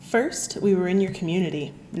First, we were in your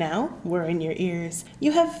community. Now, we're in your ears.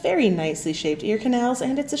 You have very nicely shaped ear canals,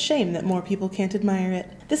 and it's a shame that more people can't admire it.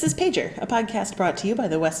 This is Pager, a podcast brought to you by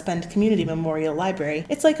the West Bend Community Memorial Library.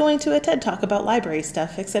 It's like going to a TED Talk about library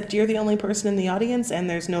stuff, except you're the only person in the audience, and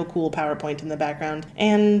there's no cool PowerPoint in the background.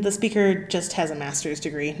 And the speaker just has a master's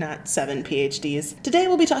degree, not 7 PhDs. Today,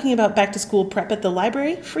 we'll be talking about back-to-school prep at the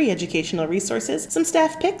library, free educational resources, some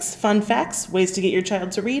staff picks, fun facts, ways to get your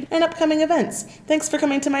child to read, and upcoming events. Thanks for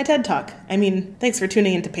coming to my TED Talk. Thanks for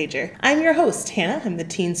tuning into Pager. I'm your host, Hannah. I'm the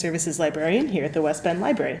Teen Services Librarian here at the West Bend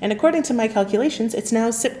Library. And according to my calculations, it's now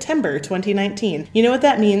September 2019. You know what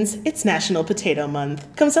that means? It's National Potato Month.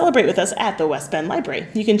 Come celebrate with us at the West Bend Library.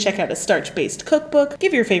 You can check out a starch-based cookbook,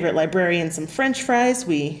 give your favorite librarian some French fries.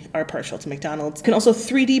 We are partial to McDonald's. You can also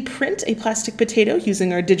 3D print a plastic potato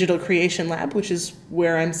using our Digital Creation Lab, which is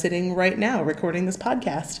where I'm sitting right now recording this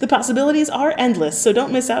podcast. The possibilities are endless, so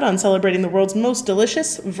don't miss out on celebrating the world's most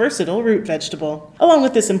delicious, versatile root vegetable. Along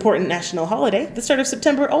with this important national holiday, the start of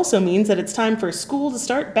September also means that it's time for school to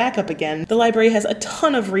start back up again. The library has a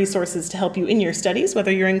ton of resources to help you in your studies,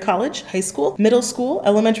 whether you're in college, high school, middle school,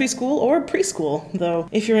 elementary school, or preschool. Though,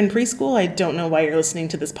 if you're in preschool, I don't know why you're listening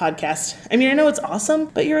to this podcast. I know it's awesome,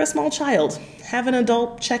 but you're a small child. Have an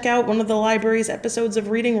adult check out one of the library's episodes of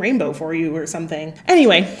Reading Rainbow for you or something.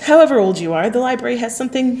 Anyway, however old you are, the library has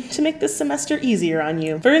something to make this semester easier on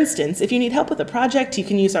you. For instance, if you need help with a project, you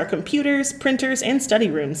can use our computers, printers, and study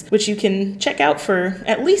rooms, which you can check out for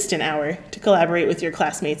at least an hour to collaborate with your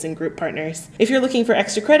classmates and group partners. If you're looking for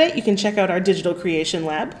extra credit, you can check out our Digital Creation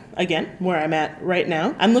Lab, again, where I'm at right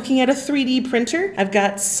now. I'm looking at a 3D printer. I've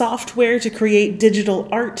got software to create digital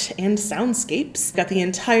art and soundscapes. Got the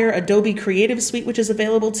entire Adobe Creative Suite, which is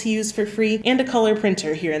available to use for free, and a color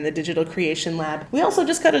printer here in the Digital Creation Lab. We also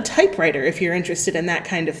just got a typewriter if you're interested in that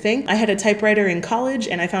kind of thing. I had a typewriter in college,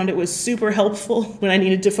 and I found it was super helpful when I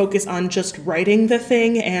needed to focus on just writing the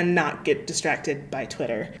thing and not get distracted by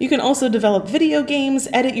Twitter. You can also develop video games,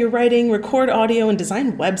 edit your writing, record audio, and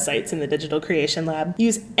design websites in the Digital Creation Lab.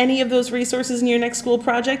 Use any of those resources in your next school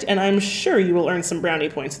project, and I'm sure you will earn some brownie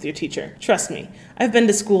points with your teacher. Trust me, I've been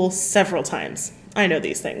to school several times. I know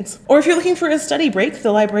these things. Or if you're looking for a study break,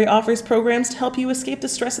 the library offers programs to help you escape the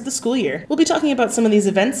stress of the school year. We'll be talking about some of these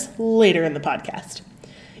events later in the podcast.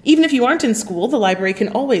 Even if you aren't in school, the library can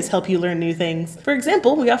always help you learn new things. For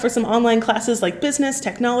example, we offer some online classes like business,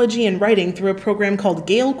 technology, and writing through a program called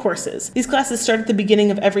Gale Courses. These classes start at the beginning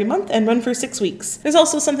of every month and run for 6 weeks. There's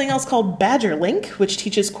also something else called Badger Link, which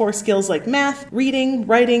teaches core skills like math, reading,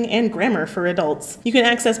 writing, and grammar for adults. You can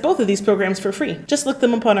access both of these programs for free. Just look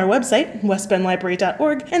them up on our website,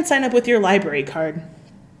 westbendlibrary.org, and sign up with your library card.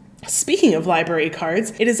 Speaking of library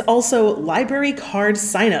cards, it is also Library Card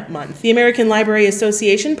Sign-Up Month. The American Library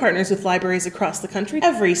Association partners with libraries across the country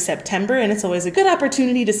every September, and it's always a good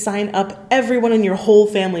opportunity to sign up everyone in your whole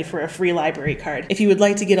family for a free library card. If you would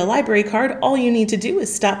like to get a library card, all you need to do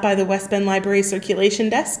is stop by the West Bend Library circulation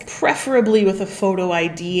desk, preferably with a photo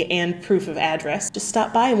ID and proof of address. Just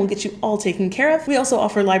stop by and we'll get you all taken care of. We also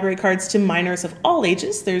offer library cards to minors of all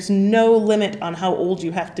ages. There's no limit on how old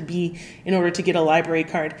you have to be in order to get a library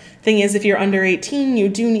card. Thing is, if you're under 18, you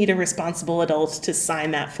do need a responsible adult to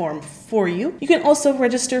sign that form for you. You can also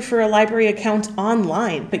register for a library account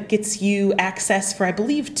online that gets you access for, I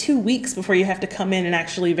believe, 2 weeks before you have to come in and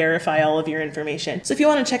actually verify all of your information. So if you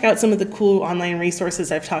want to check out some of the cool online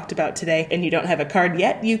resources I've talked about today and you don't have a card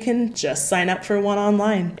yet, you can just sign up for one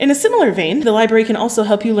online. In a similar vein, the library can also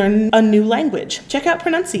help you learn a new language. Check out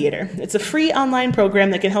Pronunciator. It's a free online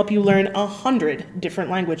program that can help you learn 100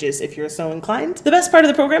 different languages if you're so inclined. The best part of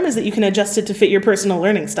the program is that you can adjust it to fit your personal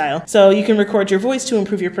learning style. So you can record your voice to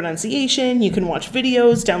improve your pronunciation, you can watch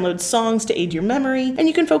videos, download songs to aid your memory, and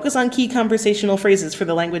you can focus on key conversational phrases for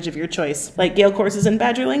the language of your choice. Like Gale Courses and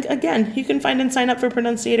Badger Link, again, you can find and sign up for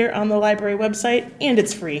Pronunciator on the library website, and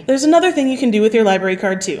it's free. There's another thing you can do with your library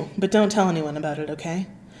card too, but don't tell anyone about it, okay?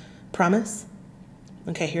 Promise?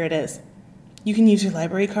 Okay, here it is. You can use your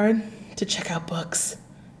library card to check out books.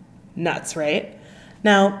 Nuts, right?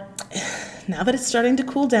 Now that it's starting to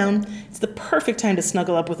cool down, it's the perfect time to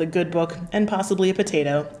snuggle up with a good book and possibly a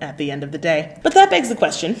potato at the end of the day. But that begs the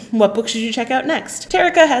question, what book should you check out next?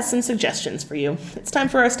 Terica has some suggestions for you. It's time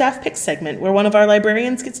for our Staff Picks segment, where one of our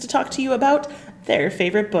librarians gets to talk to you about their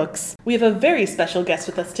favorite books. We have a very special guest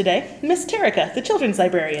with us today, Miss Terica, the children's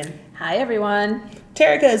librarian. Hi, everyone.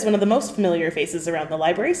 Terica is one of the most familiar faces around the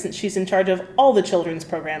library since she's in charge of all the children's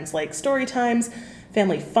programs like story times,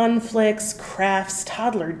 family fun flicks, crafts,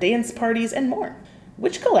 toddler dance parties, and more.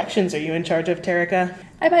 Which collections are you in charge of, Terica?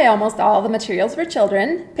 I buy almost all the materials for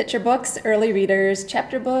children: picture books, early readers,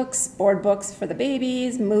 chapter books, board books for the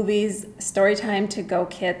babies, movies, storytime to-go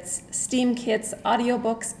kits, STEAM kits,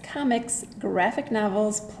 audiobooks, comics, graphic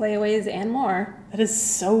novels, playaways, and more. That is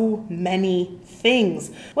so many things.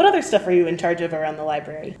 What other stuff are you in charge of around the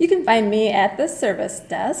library? You can find me at the service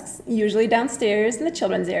desks, usually downstairs in the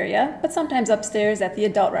children's area, but sometimes upstairs at the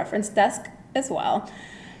adult reference desk as well.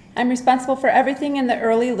 I'm responsible for everything in the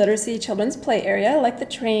early literacy children's play area, like the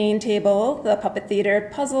train table, the puppet theater,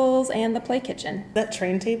 puzzles, and the play kitchen. That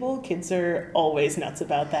train table, kids are always nuts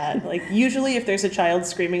about that. Like, usually if there's a child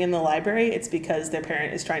screaming in the library, it's because their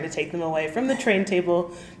parent is trying to take them away from the train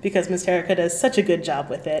table because Ms. Terica does such a good job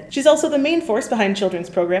with it. She's also the main force behind children's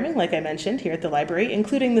programming, like I mentioned, here at the library,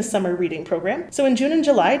 including the summer reading program. So in June and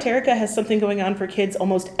July, Terica has something going on for kids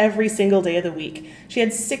almost every single day of the week. She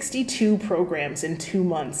had 62 programs in 2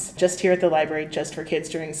 months. Just here at the library, just for kids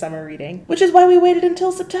during summer reading, which is why we waited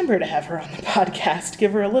until September to have her on the podcast,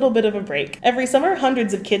 give her a little bit of a break. Every summer,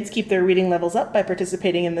 hundreds of kids keep their reading levels up by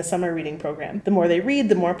participating in the summer reading program. The more they read,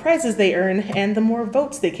 the more prizes they earn, and the more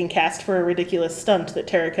votes they can cast for a ridiculous stunt that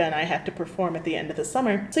Terica and I have to perform at the end of the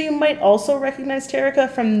summer. So you might also recognize Terica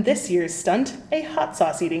from this year's stunt, a hot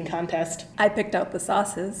sauce eating contest. I picked out the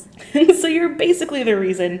sauces. So you're basically the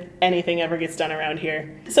reason anything ever gets done around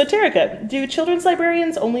here. So Terica, do children's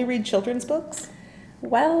librarians only read children's books?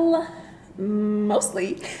 Well,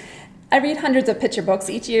 mostly. I read hundreds of picture books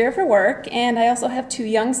each year for work, and I also have 2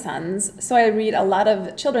 young sons, so I read a lot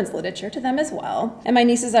of children's literature to them as well. And my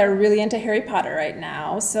nieces are really into Harry Potter right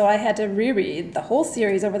now, so I had to reread the whole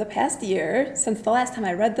series over the past year, since the last time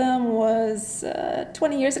I read them was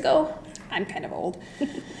 20 years ago. I'm kind of old.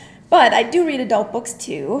 But I do read adult books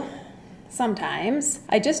too. Sometimes.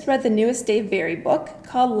 I just read the newest Dave Barry book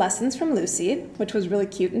called Lessons from Lucy, which was really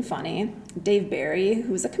cute and funny. Dave Barry,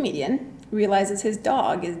 who's a comedian, realizes his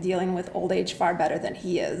dog is dealing with old age far better than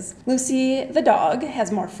he is. Lucy, the dog, has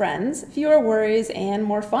more friends, fewer worries, and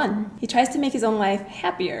more fun. He tries to make his own life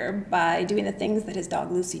happier by doing the things that his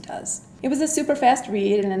dog Lucy does. It was a super fast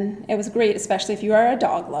read, and it was great, especially if you are a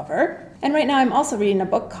dog lover. And right now I'm also reading a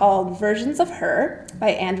book called Versions of Her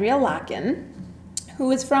by Andrea Locken, who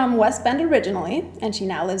is from West Bend originally, and she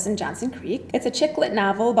now lives in Johnson Creek. It's a chick lit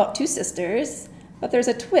novel about 2 sisters, but there's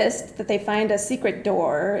a twist that they find a secret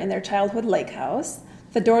door in their childhood lake house.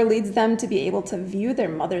 The door leads them to be able to view their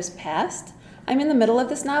mother's past. I'm in the middle of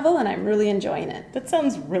this novel, and I'm really enjoying it. That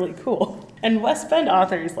sounds really cool. And West Bend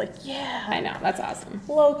authors, yeah. I know, that's awesome.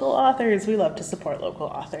 Local authors. We love to support local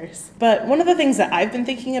authors. But one of the things that I've been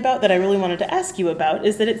thinking about that I really wanted to ask you about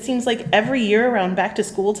is that it seems like every year around back to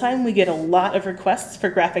school time, we get a lot of requests for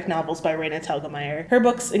graphic novels by Raina Telgemeier. Her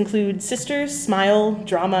books include Sisters, Smile,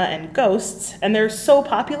 Drama, and Ghosts, and they're so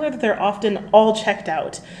popular that they're often all checked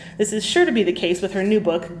out. This is sure to be the case with her new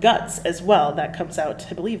book, Guts, as well. That comes out,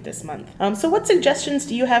 I believe, this month. So what suggestions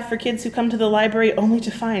do you have for kids who come to the library only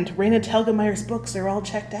to find Raina Telgemeier's books are all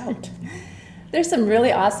checked out? There's some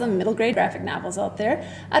really awesome middle grade graphic novels out there.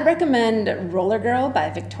 I'd recommend Roller Girl by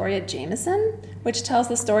Victoria Jameson, which tells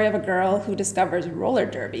the story of a girl who discovers roller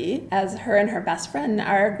derby as her and her best friend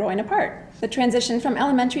are growing apart. The transition from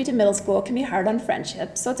elementary to middle school can be hard on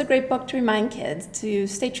friendships, so it's a great book to remind kids to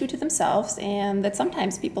stay true to themselves and that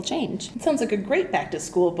sometimes people change. It sounds like a great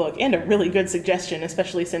back-to-school book and a really good suggestion,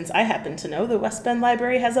 especially since I happen to know the West Bend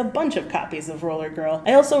Library has a bunch of copies of Roller Girl.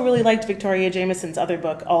 I also really liked Victoria Jameson's other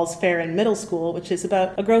book, All's Fair in Middle School, which is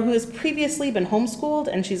about a girl who has previously been homeschooled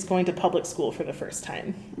and she's going to public school for the first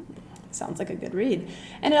time. Sounds like a good read.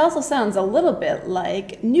 And it also sounds a little bit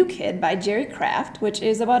like New Kid by Jerry Craft, which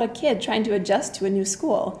is about a kid trying to adjust to a new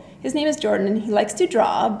school. His name is Jordan, and he likes to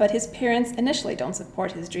draw, but his parents initially don't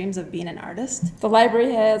support his dreams of being an artist. The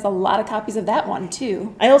library has a lot of copies of that one,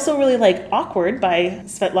 too. I also really like Awkward by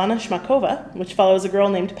Svetlana Shmakova, which follows a girl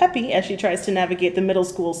named Peppy as she tries to navigate the middle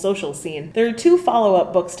school social scene. There are 2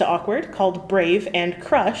 follow-up books to Awkward called Brave and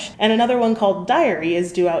Crush, and another one called Diary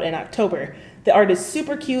is due out in October. The art is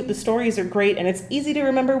super cute, the stories are great, and it's easy to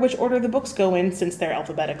remember which order the books go in since they're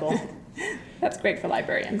alphabetical. That's great for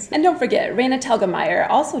librarians. And don't forget, Raina Telgemeier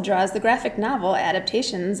also draws the graphic novel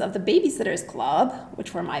adaptations of The Babysitter's Club,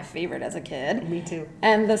 which were my favorite as a kid. Me too.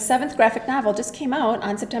 And the 7th graphic novel just came out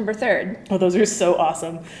on September 3rd. Oh, those are so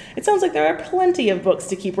awesome. It sounds like there are plenty of books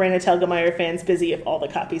to keep Raina Telgemeier fans busy if all the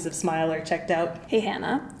copies of Smile are checked out. Hey,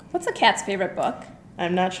 Hannah, what's a cat's favorite book?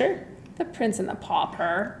 I'm not sure. The Prince and the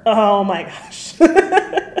Pauper. Oh my gosh.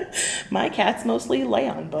 My cats mostly lay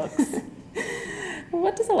on books.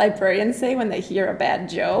 What does a librarian say when they hear a bad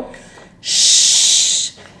joke?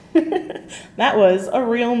 Shh! That was a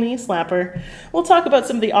real knee slapper. We'll talk about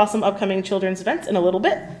some of the awesome upcoming children's events in a little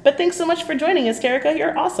bit, but thanks so much for joining us, Terica.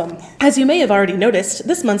 You're awesome. As you may have already noticed,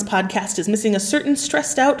 this month's podcast is missing a certain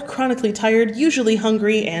stressed out, chronically tired, usually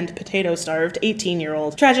hungry, and potato-starved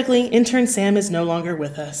 18-year-old. Tragically, intern Sam is no longer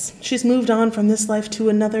with us. She's moved on from this life to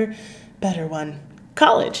another, better one.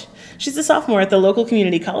 College. She's a sophomore at the local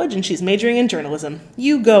community college and she's majoring in journalism.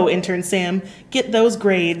 You go, intern Sam. Get those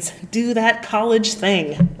grades. Do that college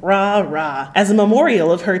thing. Rah, rah. As a memorial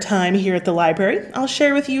of her time here at the library, I'll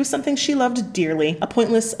share with you something she loved dearly, a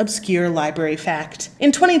pointless, obscure library fact.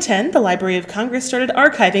 In 2010, the Library of Congress started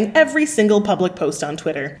archiving every single public post on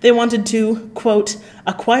Twitter. They wanted to, quote,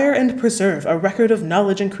 acquire and preserve a record of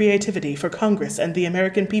knowledge and creativity for Congress and the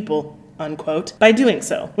American people, unquote. By doing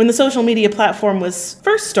so, when the social media platform was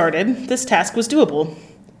first started, this task was doable.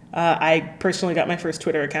 I personally got my first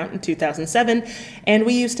Twitter account in 2007, and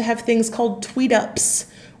we used to have things called tweet-ups,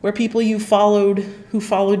 where people you followed who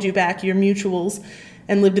followed you back, your mutuals,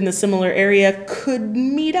 and lived in the similar area could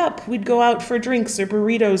meet up. We'd go out for drinks or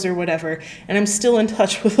burritos or whatever, and I'm still in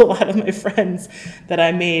touch with a lot of my friends that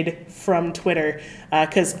I made from Twitter,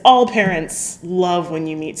 because all parents love when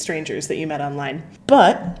you meet strangers that you met online.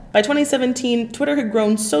 But by 2017, Twitter had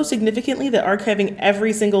grown so significantly that archiving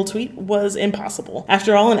every single tweet was impossible.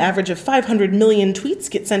 After all, an average of 500 million tweets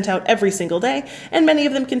get sent out every single day, and many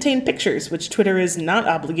of them contain pictures, which Twitter is not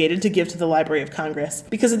obligated to give to the Library of Congress.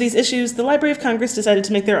 Because of these issues, the Library of Congress decided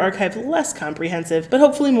to make their archive less comprehensive, but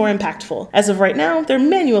hopefully more impactful. As of right now, they're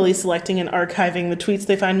manually selecting and archiving the tweets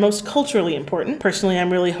they find most culturally important. Personally,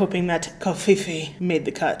 I'm really hoping that Kofifi made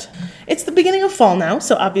the cut. It's the beginning of fall now,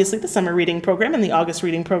 so obviously the summer reading program and the August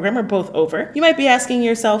reading program are both over. You might be asking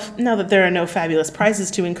yourself, now that there are no fabulous prizes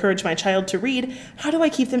to encourage my child to read, how do I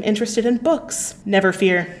keep them interested in books? Never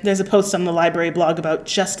fear, there's a post on the library blog about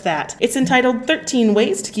just that. It's entitled 13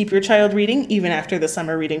 Ways to Keep Your Child Reading Even After the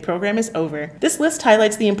Summer Reading Program is Over. This list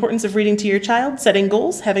highlights the importance of reading to your child, setting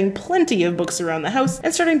goals, having plenty of books around the house,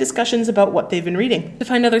 and starting discussions about what they've been reading. To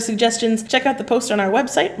find other suggestions, check out the post on our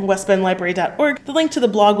website, westbendlibrary.org. The link to the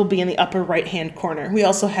blog will be in the upper right-hand corner. We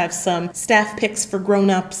also have some staff picks for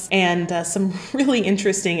grown-ups and some really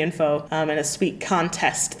interesting info and a sweet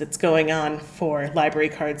contest that's going on for Library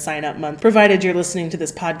Card Sign-Up Month, provided you're listening to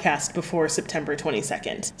this podcast before September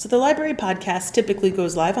 22nd. So the Library Podcast typically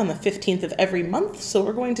goes live on the 15th of every month, so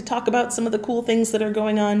we're going to talk about some of the cool things that are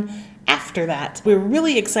going on after that. We're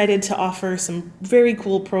really excited to offer some very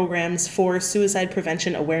cool programs for Suicide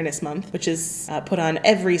Prevention Awareness Month, which is put on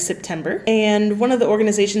every September. And one of the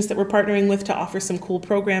organizations that we're partnering with to offer some cool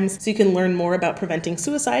programs so you can learn more about preventing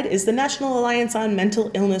suicide is the National Alliance on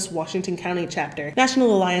Mental Illness Washington County chapter.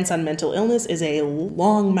 National Alliance on Mental Illness is a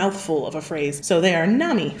long mouthful of a phrase, so they are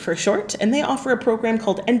NAMI for short, and they offer a program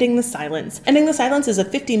called Ending the Silence. Ending the Silence is a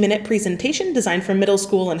 50-minute presentation designed for middle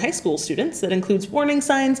school and high school students that includes warning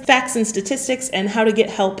signs, facts and statistics, and how to get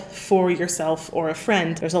help for yourself or a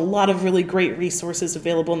friend. There's a lot of really great resources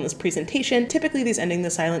available in this presentation. Typically, these Ending the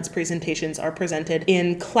Silence presentations are presented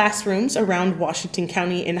in classrooms around Washington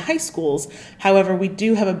County in high schools. However, we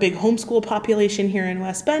do have a big homeschool population here in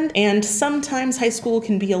West Bend, and sometimes high school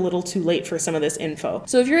can be a little too late for some of this info.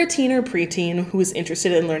 So if you're a teen or preteen who is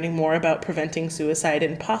interested in learning more about preventing suicide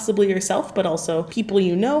and possibly yourself, but also people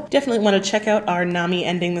you know, definitely want to check out our NAMI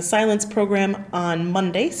Ending the Silence program on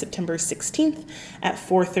Monday, September 16th at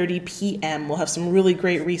 4:30 p.m. We'll have some really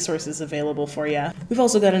great resources available for you. We've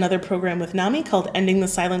also got another program with NAMI called Ending the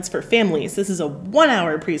Silence for Families. This is a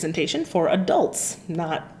 1-hour presentation for adults,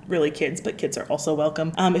 not really kids, but kids are also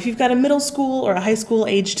welcome. If you've got a middle school or a high school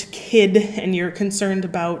aged kid and you're concerned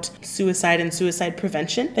about suicide and suicide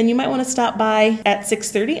prevention, then you might want to stop by at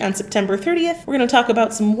 6:30 on September 30th. We're going to talk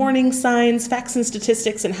about some warning signs, facts and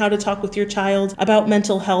statistics, and how to talk with your child about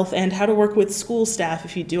mental health and how to work with school staff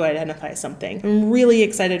if you do identify something. I'm really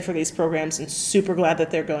excited for these programs and super glad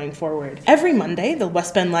that they're going forward. Every Monday, the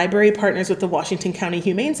West Bend Library partners with the Washington County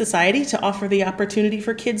Humane Society to offer the opportunity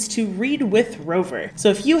for kids to read with Rover. So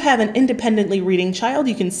if you have an independently reading child,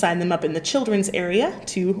 you can sign them up in the children's area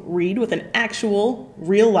to read with an actual,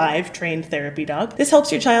 real live trained therapy dog. This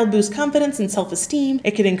helps your child boost confidence and self-esteem.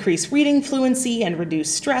 It can increase reading fluency and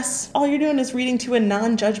reduce stress. All you're doing is reading to a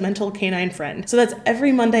non-judgmental canine friend. So that's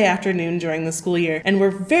every Monday afternoon during the school year. And we're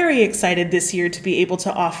very excited this year to be able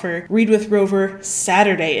to offer Read with Rover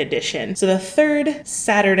Saturday edition. So the third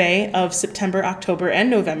Saturday of September, October, and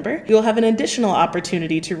November, you'll have an additional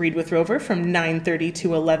opportunity to read with Rover from 9:30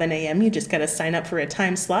 to 11 a.m. You just got to sign up for a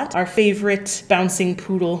time slot. Our favorite bouncing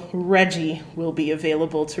poodle, Reggie, will be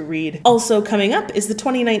available to read. Also coming up is the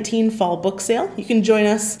 2019 Fall Book Sale. You can join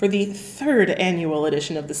us for the third annual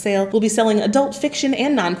edition of the sale. We'll be selling adult fiction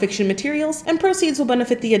and nonfiction materials, and proceeds will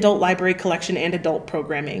benefit the adult library collection and adult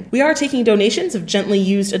programming. We are taking donations of gently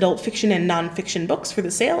used adult fiction and nonfiction books for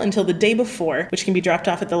the sale until the day before, which can be dropped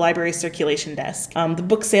off at the library circulation desk. The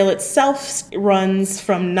book sale itself runs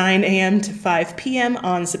from 9 a.m. to 5 p.m.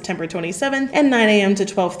 on September 27th and 9 a.m. to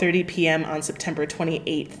 12:30 p.m. on September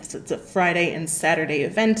 28th. So it's a Friday and Saturday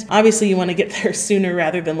event. Obviously, you want to get there sooner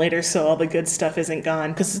rather than later so all the good stuff isn't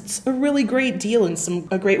gone, because it's a really great deal and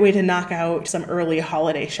a great way to knock out some early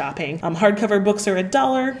holiday shopping. Hardcover books are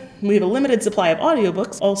 $1. We have a limited supply of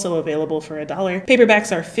audiobooks, also available for $1.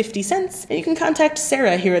 Paperbacks are 50 cents, and you can contact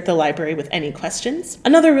Sarah here at the library with any questions.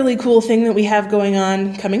 Another really cool thing that we have going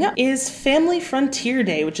on coming up is Family Frontier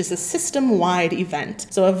Day, which is a system-wide event.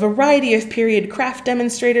 So a variety of period craft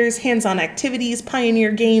demonstrators, hands-on activities,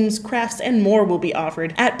 pioneer games, crafts, and more will be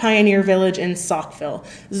offered at Pioneer Village in Saukville.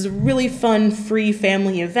 This is a really fun, free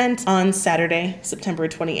family event on Saturday, September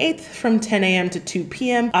 28th from 10 a.m. to 2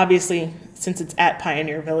 p.m. Obviously, since it's at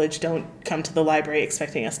Pioneer Village, don't come to the library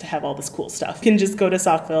expecting us to have all this cool stuff. You can just go to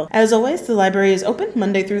Saukville. As always, the library is open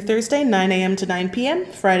Monday through Thursday, 9 a.m. to 9 p.m.,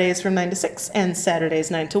 Fridays from 9 to 6, and Saturdays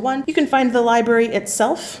 9 to 1. You can find the library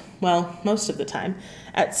itself, well, most of the time,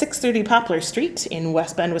 at 630 Poplar Street in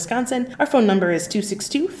West Bend, Wisconsin. Our phone number is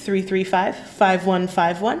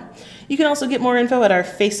 262-335-5151. You can also get more info at our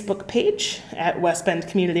Facebook page at West Bend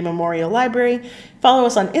Community Memorial Library. Follow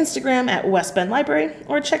us on Instagram at West Bend Library,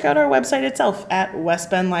 or check out our website itself at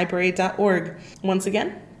westbendlibrary.org. Once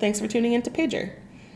again, thanks for tuning in to Pager.